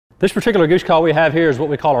This particular goose call we have here is what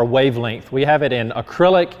we call our wavelength. We have it in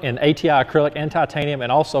acrylic, in ATI acrylic and titanium,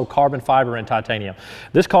 and also carbon fiber and titanium.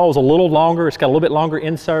 This call is a little longer. It's got a little bit longer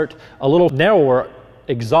insert, a little narrower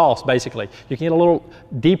exhaust, basically. You can get a little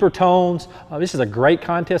deeper tones. This is a great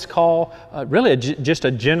contest call, really just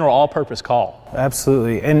a general all-purpose call.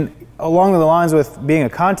 Absolutely, and along the lines with being a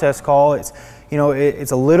contest call, it's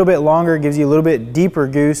it's a little bit longer, gives you a little bit deeper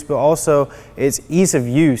goose, but also its ease of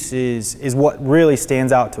use is what really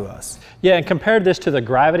stands out to us. Yeah, and compared this to the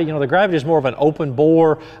Gravity, the Gravity is more of an open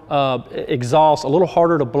bore exhaust, a little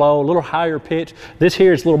harder to blow, a little higher pitch. This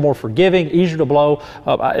here is a little more forgiving, easier to blow.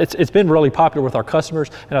 It's been really popular with our customers,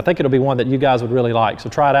 and I think it'll be one that you guys would really like. So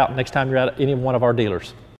try it out next time you're at any one of our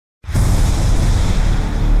dealers.